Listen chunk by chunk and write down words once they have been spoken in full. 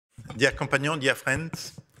Dear Compagnons, dear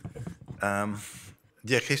friends,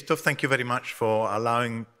 dear Krzysztof, thank you very much for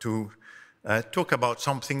allowing to talk about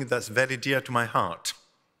something that's very dear to my heart.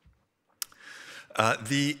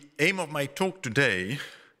 The aim of my talk today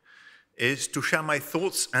is to share my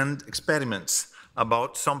thoughts and experiments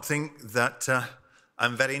about something that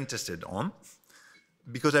I'm very interested on,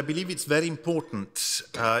 because I believe it's very important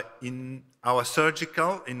in our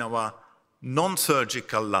surgical, in our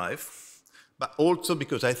non-surgical life, but also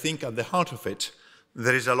because I think at the heart of it,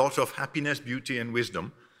 there is a lot of happiness, beauty, and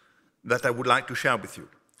wisdom that I would like to share with you.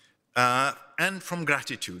 And from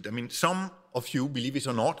gratitude. I mean, some of you, believe it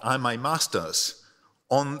or not, are my masters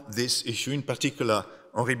on this issue, in particular,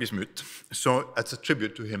 Henri BISMUTH. So as a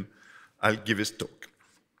tribute to him, I'll give his talk.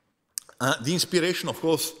 The inspiration, of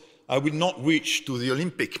course, I will not reach to the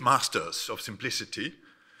Olympic masters of simplicity,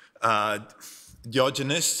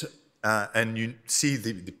 Diogenes, and you see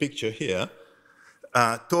the picture here,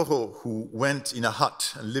 Toro, who went in a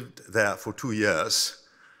hut and lived there for 2 years,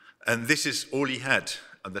 and this is all he had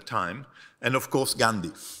at the time, and of course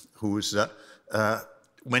Gandhi, who's,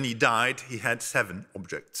 when he died, he had 7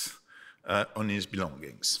 objects on his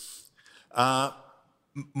belongings.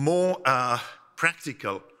 More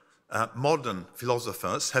practical, modern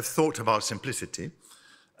philosophers have thought about simplicity.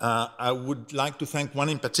 I would like to thank one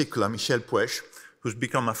in particular, Michel Puech, who's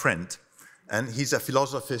become a friend. And he's a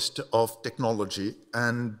philosophist of technology,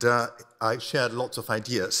 and I shared lots of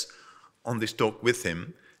ideas on this talk with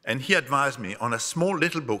him. And he advised me on a small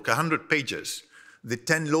little book, 100 pages, The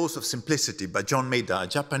 10 Laws of Simplicity by John Maeda, a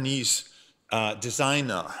Japanese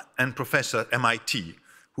designer and professor at MIT,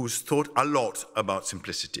 who's thought a lot about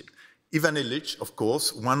simplicity. Ivan Illich, of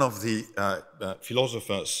course, one of the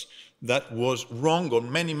philosophers that was wrong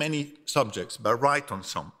on many, many subjects, but right on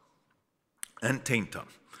some, and Tainter.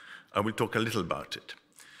 I will talk a little about it.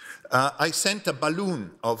 I sent a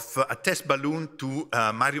balloon, a test balloon to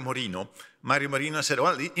Mario Morino. Mario Morino said,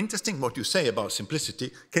 well, interesting what you say about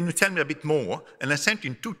simplicity. Can you tell me a bit more? And I sent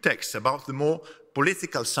him 2 texts about the more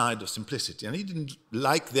political side of simplicity. And he didn't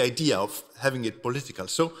like the idea of having it political.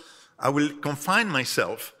 So I will confine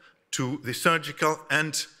myself to the surgical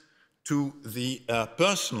and to the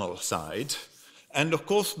personal side. And of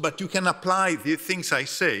course, but you can apply the things I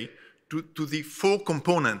say to the 4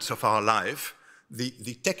 components of our life,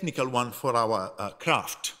 the technical one for our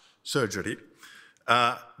craft, surgery,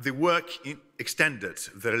 the work extended,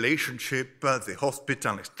 the relationship, the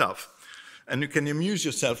hospital and stuff, and you can amuse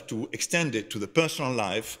yourself to extend it to the personal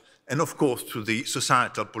life and of course to the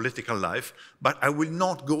societal, political life, but I will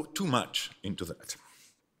not go too much into that.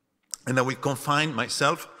 And I will confine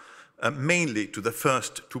myself mainly to the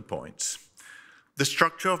first 2 points. The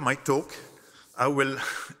structure of my talk, I will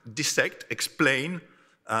dissect, explain,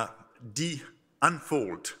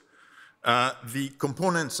 unfold the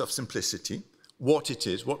components of simplicity, what it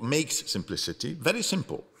is, what makes simplicity, very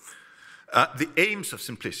simple. The aims of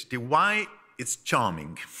simplicity, why it's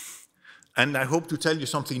charming. And I hope to tell you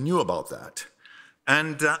something new about that.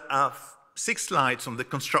 And 6 slides on the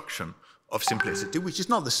construction of simplicity, which is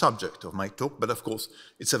not the subject of my talk, but of course,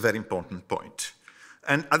 it's a very important point.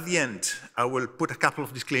 And at the end, I will put a couple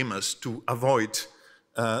of disclaimers to avoid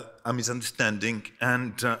a misunderstanding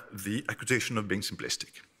and the accusation of being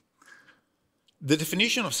simplistic. The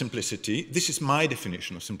definition of simplicity, this is my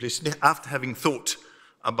definition of simplicity, after having thought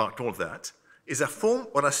about all that, is a form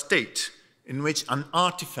or a state in which an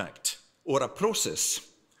artifact or a process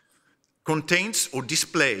contains or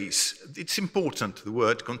displays, it's important, the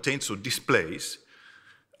word contains or displays,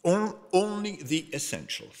 only the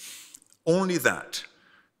essential, only that,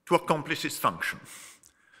 to accomplish its function.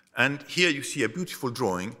 And here you see a beautiful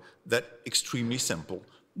drawing that's extremely simple,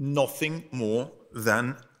 nothing more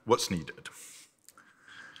than what's needed.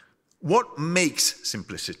 What makes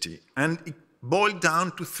simplicity? And it boiled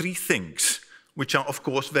down to 3 things, which are of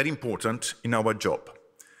course very important in our job.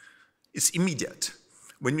 It's immediate.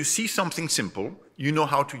 When you see something simple, you know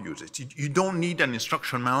how to use it. You don't need an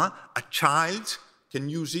instruction manual. A child can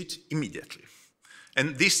use it immediately.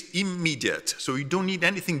 And this immediate, so you don't need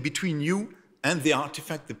anything between you and the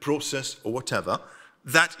artifact, the process, or whatever,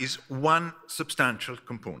 that is one substantial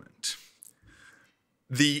component.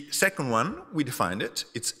 The second one, we defined it,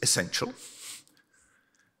 it's essential,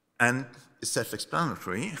 and it's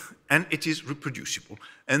self-explanatory, and it is reproducible.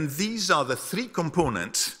 And these are the 3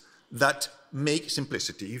 components that make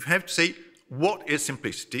simplicity. You have to say, what is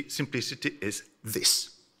simplicity? Simplicity is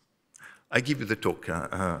this. I give you the talk,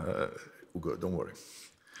 Ugo, don't worry.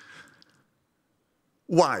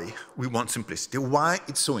 Why we want simplicity, why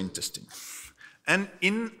it's so interesting. And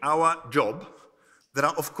in our job, there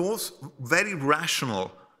are, of course, very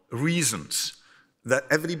rational reasons that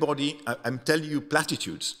everybody, I'm telling you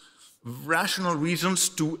platitudes, rational reasons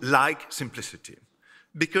to like simplicity,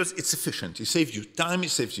 because it's efficient. It saves you time,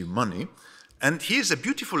 it saves you money. And here's a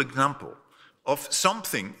beautiful example of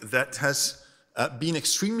something that has been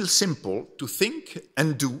extremely simple to think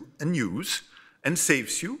and do and use and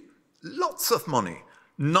saves you lots of money.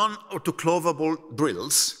 Non-autoclavable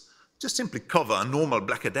drills, just simply cover a normal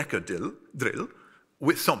Black & Decker drill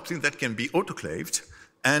with something that can be autoclaved,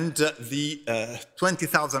 and the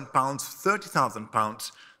 20,000 pounds, 30,000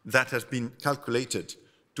 pounds that has been calculated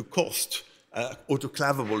to cost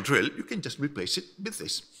autoclavable drill, you can just replace it with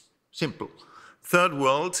this. Simple. Third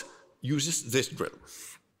world uses this drill.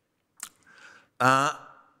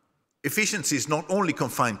 Efficiency is not only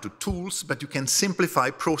confined to tools, but you can simplify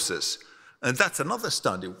process. And that's another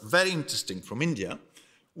study, very interesting, from India,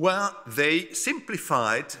 where they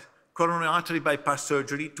simplified coronary artery bypass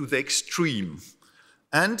surgery to the extreme.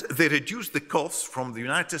 And they reduced the cost from the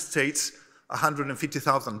United States,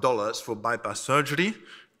 $150,000 for bypass surgery,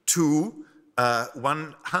 to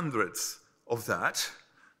 1/100th of that,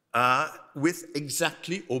 with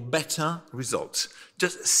exactly or better results.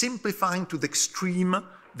 Just simplifying to the extreme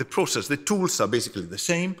the process. The tools are basically the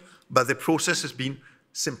same, but the process has been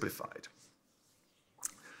simplified.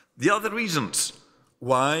 The other reasons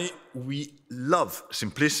why we love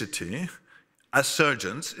simplicity as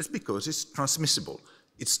surgeons is because it's transmissible,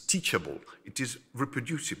 it's teachable, it is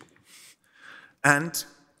reproducible. And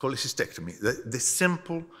cholecystectomy, the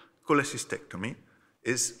simple cholecystectomy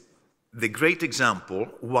is the great example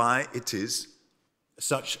why it is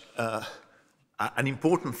such an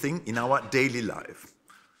important thing in our daily life.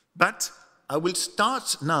 But I will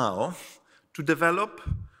start now to develop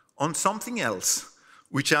on something else,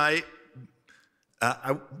 which I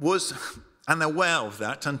was unaware of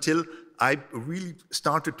that until I really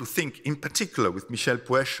started to think, in particular with Michel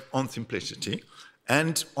Puech, on simplicity,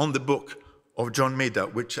 and on the book of John Maida,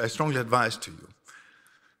 which I strongly advise to you.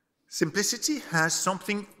 Simplicity has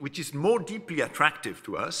something which is more deeply attractive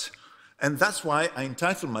to us, and that's why I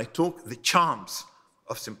entitled my talk, The Charms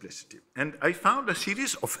of Simplicity. And I found a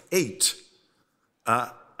series of 8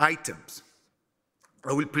 items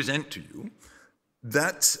I will present to you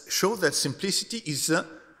that show that simplicity is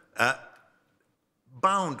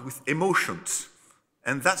bound with emotions,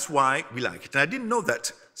 and that's why we like it. And I didn't know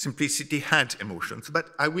that simplicity had emotions,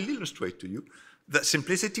 but I will illustrate to you that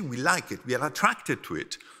simplicity, we like it, we are attracted to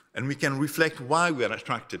it, and we can reflect why we are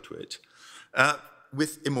attracted to it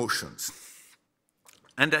with emotions.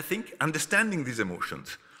 And I think understanding these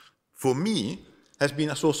emotions, for me, has been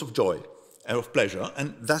a source of joy and of pleasure,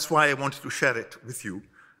 and that's why I wanted to share it with you,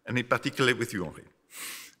 and in particular with you, Henri.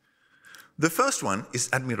 The first one is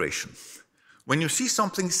admiration. When you see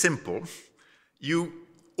something simple, you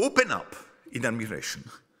open up in admiration.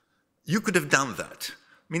 You could have done that.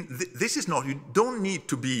 I mean, this is not, you don't need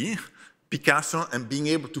to be Picasso and being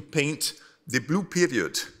able to paint the blue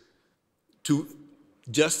period to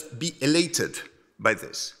just be elated by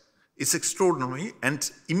this. It's extraordinary, and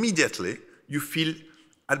immediately you feel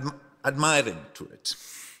admiring to it.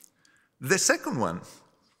 The second one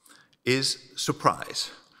is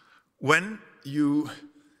surprise. When you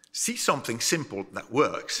see something simple that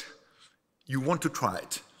works, you want to try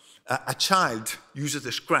it. A child uses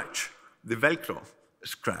a scratch, the Velcro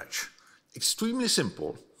scratch. Extremely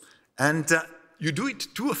simple. And you do it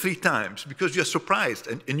 2 or 3 times because you're surprised,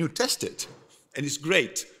 and you test it. And it's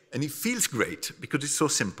great. And it feels great because it's so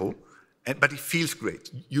simple, but it feels great.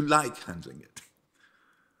 You like handling it.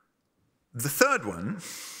 The third one,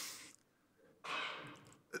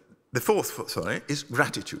 the fourth, sorry, is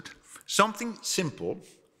gratitude. Something simple,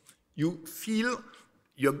 you feel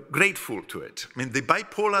you're grateful to it. I mean, the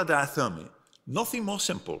bipolar diathermy, nothing more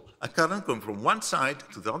simple. A current going from one side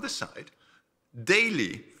to the other side.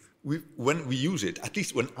 Daily, when we use it, at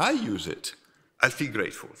least when I use it, I feel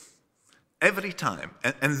grateful. Every time.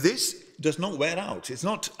 And this does not wear out. It's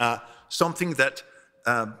not something that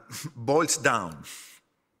boils down.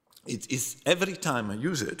 It is every time I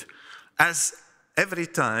use it, as every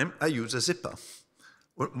time I use a zipper.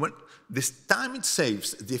 When this time it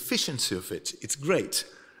saves, the efficiency of it, it's great.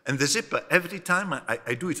 And the zipper, every time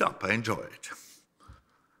I do it up, I enjoy it.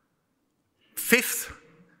 Fifth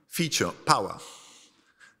feature, power.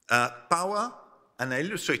 Power, and I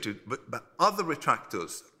illustrated, but other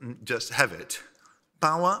retractors just have it.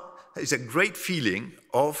 Power is a great feeling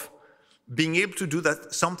of being able to do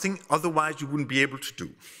that, something otherwise you wouldn't be able to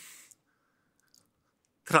do.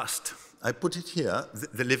 Trust. I put it here,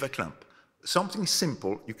 the liver clamp. Something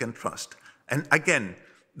simple you can trust. And again,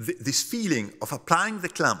 this feeling of applying the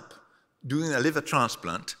clamp during a liver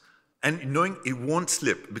transplant and knowing it won't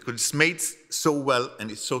slip because it's made so well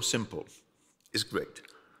and it's so simple is great.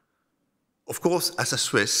 Of course, as a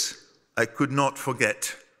Swiss, I could not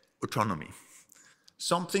forget autonomy.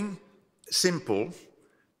 Something simple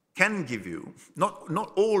can give you,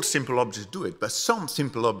 not all simple objects do it, but some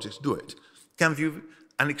simple objects do it, can give you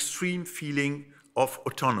an extreme feeling of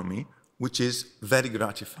autonomy, which is very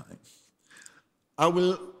gratifying. I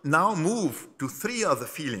will now move to 3 other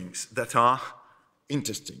feelings that are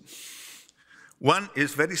interesting. One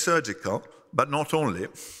is very surgical, but not only,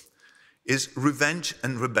 is revenge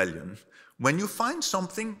and rebellion. When you find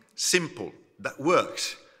something simple that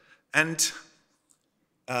works, and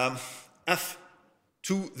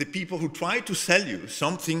to the people who try to sell you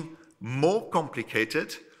something more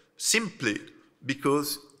complicated simply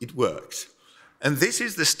because it works. And this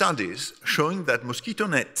is the studies showing that mosquito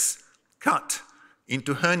nets cut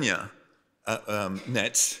into hernia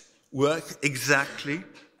nets work exactly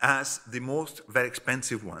as the most very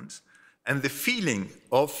expensive ones. And the feeling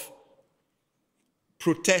of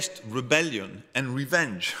protest, rebellion, and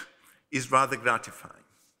revenge is rather gratifying.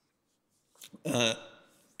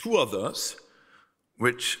 2 others,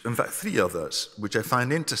 in fact 3 others, which I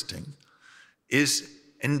find interesting, is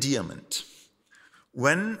endearment.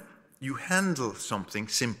 When you handle something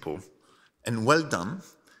simple and well done,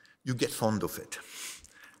 you get fond of it.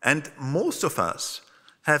 And most of us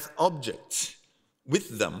have objects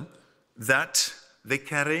with them that they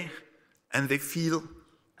carry and they feel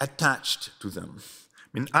attached to them.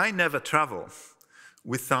 I mean, I never travel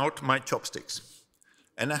without my chopsticks.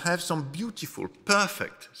 And I have some beautiful,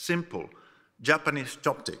 perfect, simple Japanese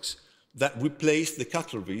chopsticks that replace the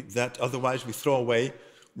cutlery that otherwise we throw away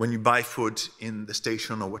when you buy food in the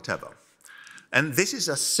station or whatever. And this is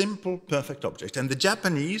a simple, perfect object. And the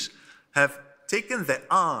Japanese have taken the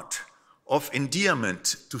art of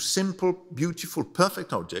endearment to simple, beautiful,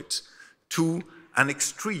 perfect objects to an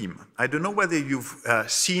extreme. I don't know whether you've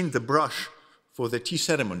seen the brush for the tea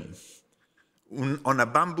ceremony. On a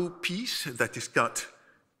bamboo piece that is cut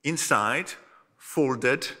inside,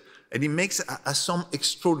 folded, and it makes some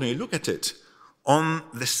extraordinary, look at it, on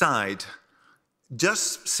the side,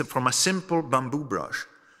 just from a simple bamboo brush,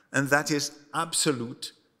 and that is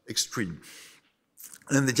absolute extreme.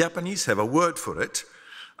 And the Japanese have a word for it,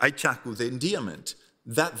 aichaku, the endearment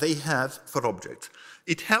that they have for objects.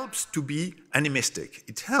 It helps to be animistic.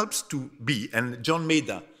 It helps to be, and John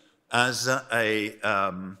Maeda, as a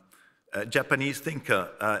Japanese thinker,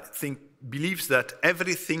 believes that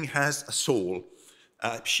everything has a soul.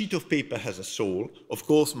 A sheet of paper has a soul. Of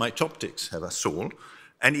course, my chopsticks have a soul.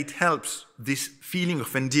 And it helps this feeling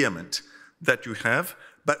of endearment that you have,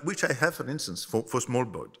 but which I have, for instance, for small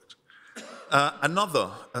birds.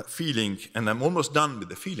 Another feeling, and I'm almost done with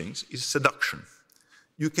the feelings, is seduction.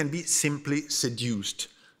 You can be simply seduced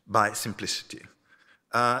by simplicity.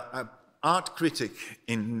 An art critic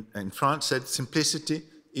in France said simplicity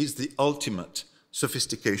is the ultimate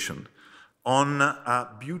sophistication, on a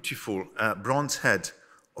beautiful bronze head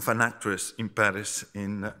of an actress in Paris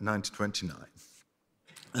in 1929.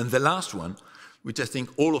 And the last one, which I think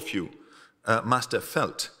all of you must have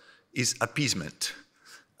felt, is appeasement.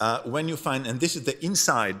 When you find, and this is the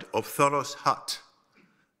inside of Thoreau's hut,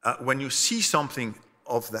 when you see something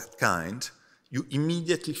of that kind, you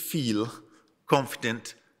immediately feel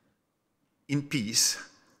confident, in peace,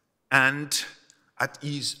 and at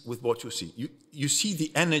ease with what you see. You see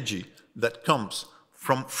the energy that comes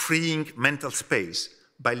from freeing mental space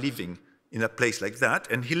by living in a place like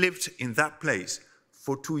that, and he lived in that place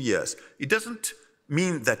for 2 years. It doesn't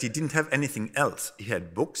mean that he didn't have anything else. He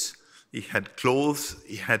had books, he had clothes,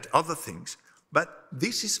 he had other things, but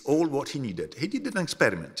this is all what he needed. He did an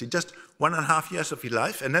experiment. He just 1.5 years of his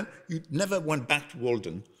life, and then he never went back to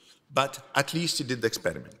Walden, but at least he did the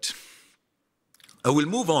experiment. I will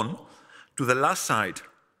move on to the last side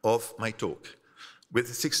of my talk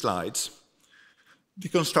with 6 slides, the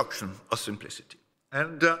construction of simplicity.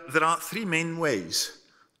 And there are 3 main ways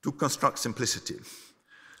to construct simplicity.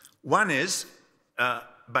 One is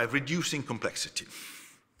by reducing complexity.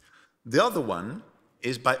 The other one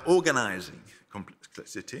is by organizing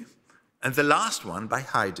complexity. And the last one by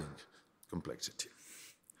hiding complexity.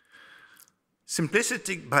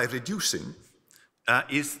 Simplicity by reducing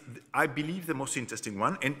is, I believe, the most interesting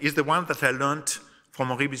one, and is the one that I learned from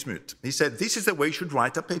Henri BISMUTH. He said, this is the way you should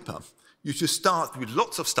write a paper. You should start with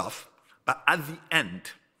lots of stuff, but at the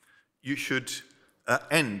end, you should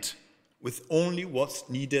end with only what's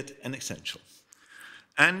needed and essential.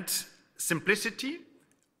 And simplicity,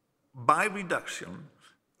 by reduction,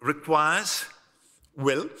 requires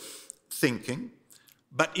will, thinking,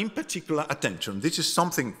 but in particular attention. This is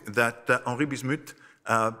something that Henri BISMUTH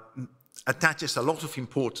attaches a lot of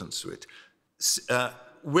importance to it.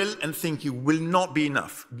 Will and thinking will not be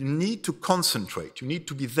enough. You need to concentrate. You need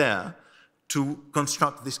to be there to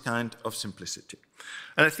construct this kind of simplicity.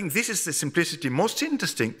 And I think this is the simplicity most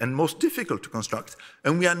interesting and most difficult to construct,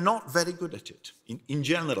 and we are not very good at it in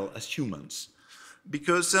general as humans,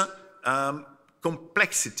 because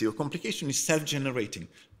complexity or complication is self-generating.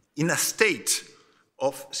 In a state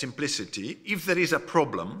of simplicity, if there is a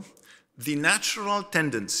problem, the natural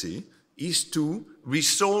tendency is to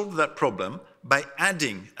resolve that problem by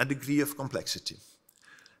adding a degree of complexity.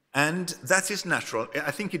 And that is natural.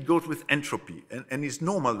 I think it goes with entropy, and it's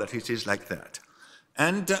normal that it is like that.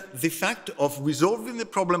 And the fact of resolving the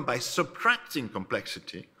problem by subtracting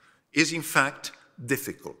complexity is in fact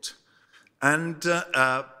difficult. And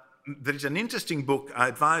there is an interesting book, I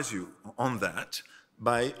advise you on that,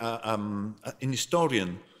 by an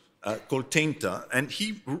historian called Tainter, and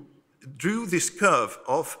he drew this curve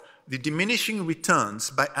of the diminishing returns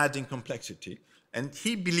by adding complexity. And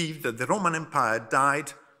he believed that the Roman Empire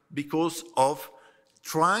died because of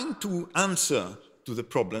trying to answer to the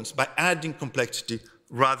problems by adding complexity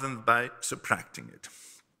rather than by subtracting it.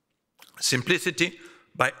 Simplicity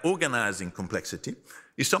by organizing complexity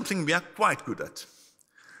is something we are quite good at.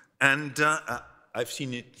 And I've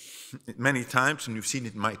seen it many times, and you've seen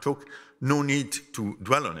it in my talk, no need to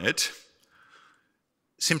dwell on it.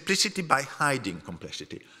 Simplicity by hiding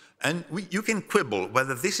complexity. And you can quibble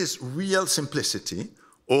whether this is real simplicity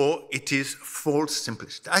or it is false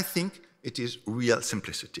simplicity. I think it is real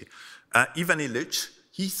simplicity. Ivan Illich,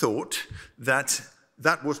 he thought that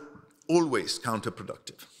that was always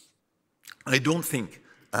counterproductive. I don't think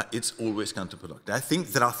it's always counterproductive. I think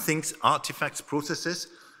there are things, artifacts, processes,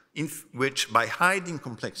 in which by hiding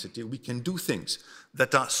complexity, we can do things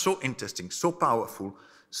that are so interesting, so powerful,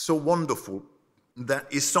 so wonderful, that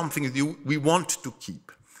is something we want to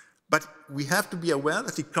keep. But we have to be aware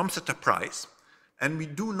that it comes at a price, and we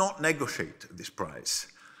do not negotiate this price.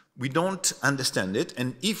 We don't understand it,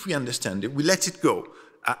 and if we understand it, we let it go,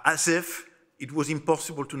 as if it was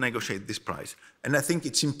impossible to negotiate this price. And I think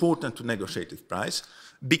it's important to negotiate this price,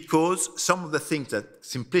 because some of the things that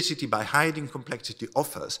simplicity by hiding complexity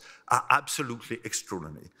offers are absolutely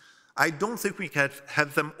extraordinary. I don't think we can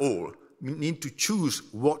have them all. We need to choose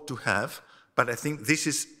what to have, but I think this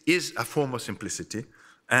is a form of simplicity,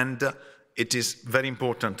 and it is very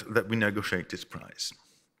important that we negotiate this price.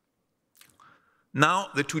 Now,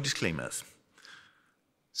 the two disclaimers.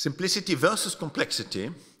 Simplicity versus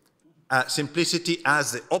complexity. Simplicity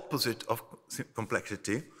as the opposite of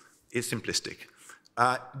complexity is simplistic.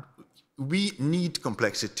 We need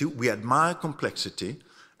complexity, we admire complexity.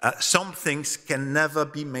 Some things can never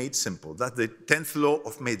be made simple. That's the 10th law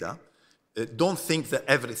of Meda. Don't think that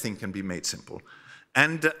everything can be made simple.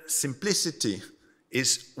 And simplicity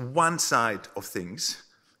is one side of things,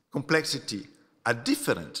 complexity a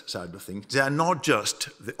different side of things. They are not just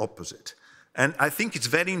the opposite. And I think it's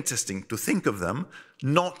very interesting to think of them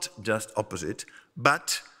not just opposite,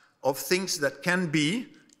 but of things that can be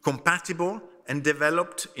compatible and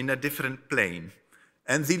developed in a different plane.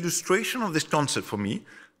 And the illustration of this concept for me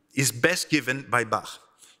is best given by Bach.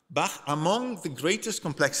 Bach, among the greatest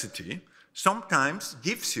complexity, sometimes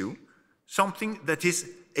gives you something that is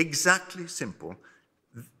exactly simple,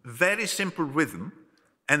 very simple rhythm,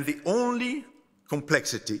 and the only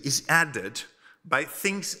complexity is added by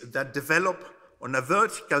things that develop on a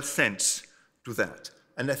vertical sense to that.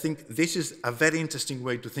 And I think this is a very interesting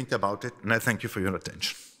way to think about it, and I thank you for your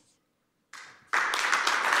attention.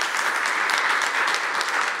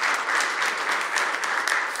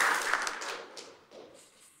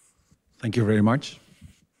 Thank you very much.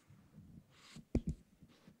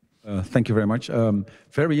 Thank you very much.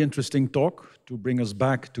 Very interesting talk to bring us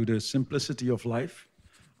back to the simplicity of life.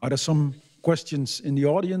 Are there some questions in the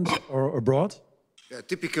audience or abroad? Yeah,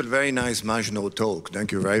 typical, very nice Majno talk.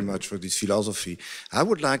 Thank you very much for this philosophy. I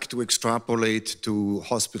would like to extrapolate to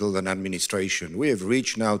hospital and administration. We have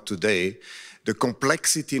reached now today the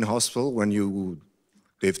complexity in hospital when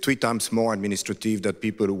they have 3 times more administrative than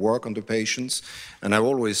people who work on the patients. And I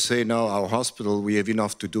always say now, our hospital, we have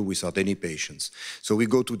enough to do without any patients. So we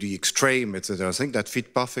go to the extreme, etc. I think that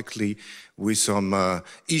fit perfectly with some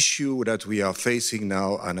issue that we are facing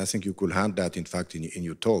now. And I think you could hand that, in fact, in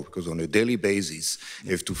your talk, because on a daily basis,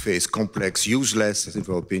 you have to face complex, useless, in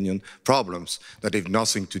my opinion, problems that have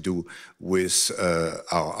nothing to do with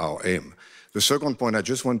our aim. The second point, I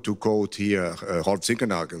just want to quote here Rolf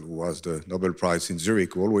Zinkernagel, who was the Nobel Prize in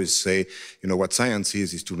Zurich, who always say, you know, what science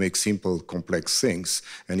is to make simple, complex things.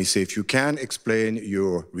 And he said, if you can explain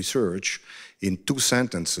your research in 2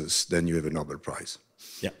 sentences, then you have a Nobel Prize.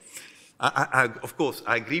 Yeah, Of course,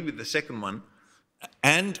 I agree with the second one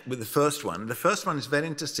and with the first one. The first one is very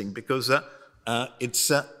interesting because it's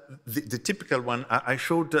the typical one. I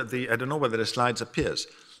showed I don't know whether the slides appears,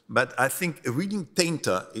 but I think reading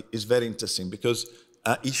Tainter is very interesting because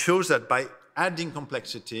it shows that by adding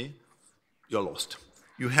complexity, you're lost.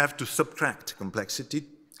 You have to subtract complexity,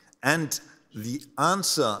 and the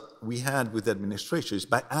answer we had with administration is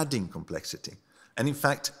by adding complexity. And in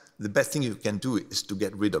fact, the best thing you can do is to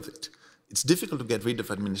get rid of it. It's difficult to get rid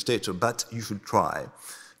of administrator, but you should try.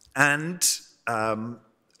 And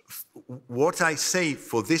what I say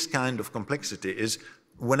for this kind of complexity is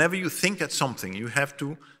whenever you think at something, you have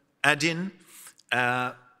to add in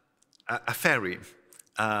a fairy,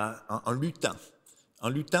 un lutin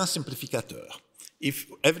simplificateur. If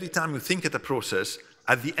every time you think at a process,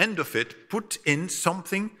 at the end of it, put in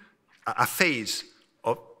something, a phase,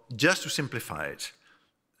 of just to simplify it.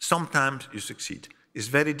 Sometimes you succeed. It's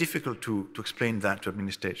very difficult to explain that to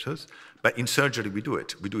administrators, but in surgery we do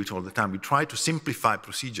it. We do it all the time. We try to simplify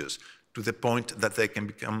procedures to the point that they can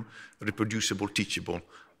become reproducible, teachable,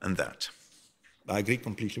 and that. I agree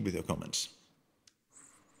completely with your comments.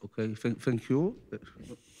 Okay, thank you.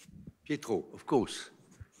 Pietro, of course,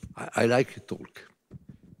 I like your talk.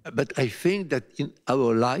 But I think that in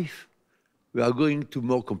our life, we are going to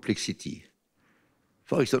more complexity.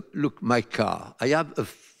 For example, look, my car. I have a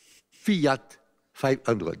Fiat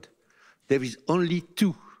 500. There is only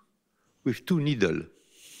two, with two needles.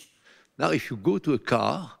 Now, if you go to a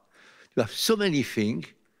car, you have so many things.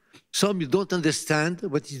 Some you don't understand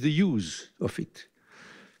what is the use of it.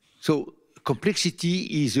 So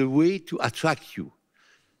complexity is a way to attract you.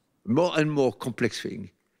 More and more complex things.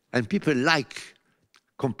 And people like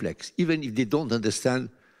complex, even if they don't understand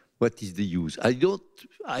what is the use.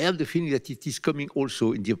 I have the feeling that it is coming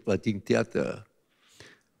also in the operating theater.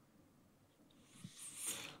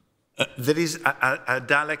 There is a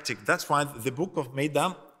dialectic. That's why the book of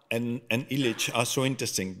Maida and Illich are so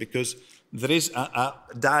interesting, because there is a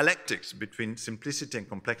dialectics between simplicity and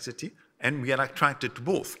complexity, and we are attracted to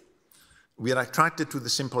both. We are attracted to the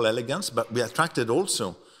simple elegance, but we are attracted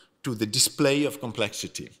also to the display of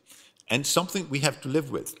complexity, and something we have to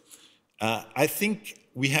live with. I think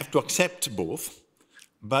we have to accept both,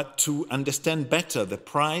 but to understand better the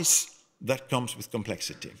price that comes with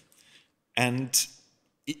complexity. And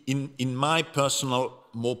in my personal,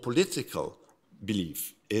 more political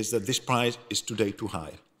belief is that this price is today too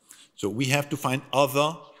high. So we have to find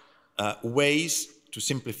other ways to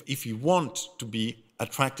simplify. If you want to be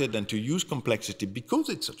attracted and to use complexity because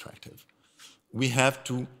it's attractive, we have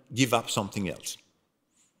to give up something else.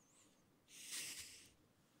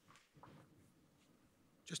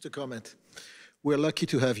 Just a comment. We're lucky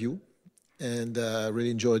to have you, and I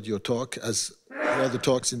really enjoyed your talk, as all the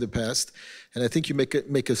talks in the past. And I think you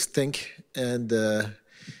make us think, and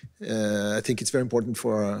I think it's very important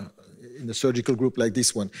for in a surgical group like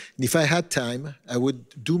this one. And if I had time, I would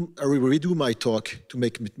redo my talk to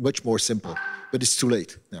make it much more simple. But it's too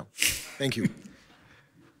late now. Thank you.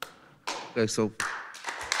 Okay, so